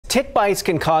Tick bites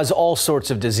can cause all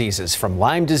sorts of diseases, from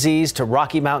Lyme disease to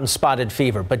Rocky Mountain spotted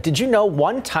fever. But did you know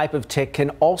one type of tick can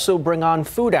also bring on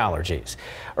food allergies?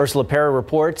 Ursula Perry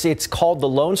reports it's called the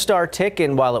Lone Star tick,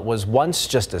 and while it was once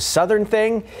just a southern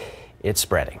thing, it's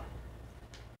spreading.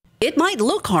 It might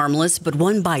look harmless, but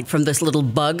one bite from this little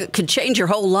bug could change your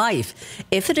whole life.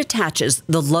 If it attaches,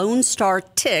 the Lone Star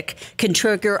tick can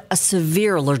trigger a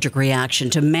severe allergic reaction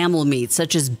to mammal meat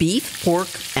such as beef, pork,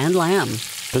 and lamb.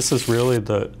 This is really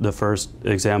the first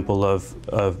example of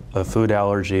a food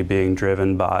allergy being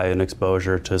driven by an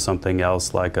exposure to something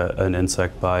else like an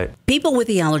insect bite. People with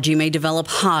the allergy may develop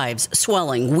hives,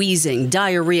 swelling, wheezing,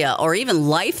 diarrhea, or even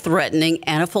life-threatening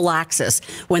anaphylaxis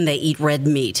when they eat red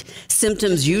meat.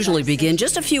 Symptoms usually begin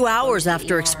just a few hours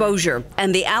after exposure,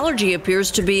 and the allergy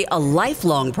appears to be a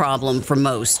lifelong problem for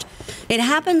most. It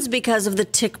happens because of the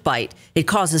tick bite. It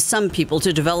causes some people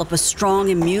to develop a strong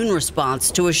immune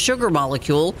response to a sugar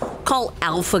molecule called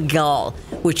alpha-gal,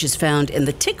 which is found in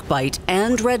the tick bite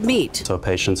and red meat. So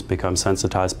patients become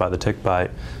sensitized by the tick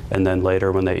bite, and then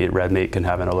later when they eat red meat can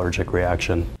have an allergic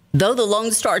reaction. Though the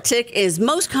Lone Star tick is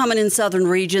most common in southern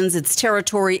regions, its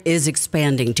territory is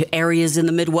expanding to areas in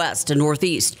the Midwest and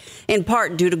Northeast, in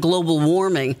part due to global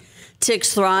warming.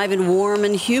 Ticks thrive in warm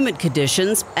and humid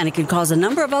conditions, and it can cause a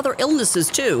number of other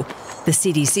illnesses, too. The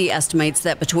CDC estimates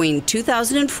that between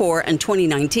 2004 and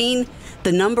 2019,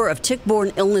 the number of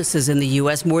tick-borne illnesses in the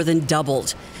U.S. more than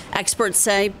doubled. Experts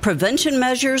say prevention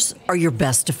measures are your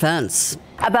best defense.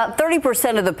 About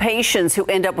 30% of the patients who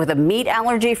end up with a meat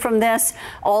allergy from this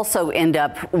also end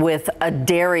up with a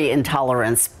dairy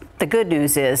intolerance. The good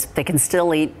news is they can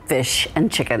still eat fish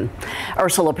and chicken.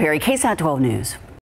 Ursula Perry, KSAT 12 News.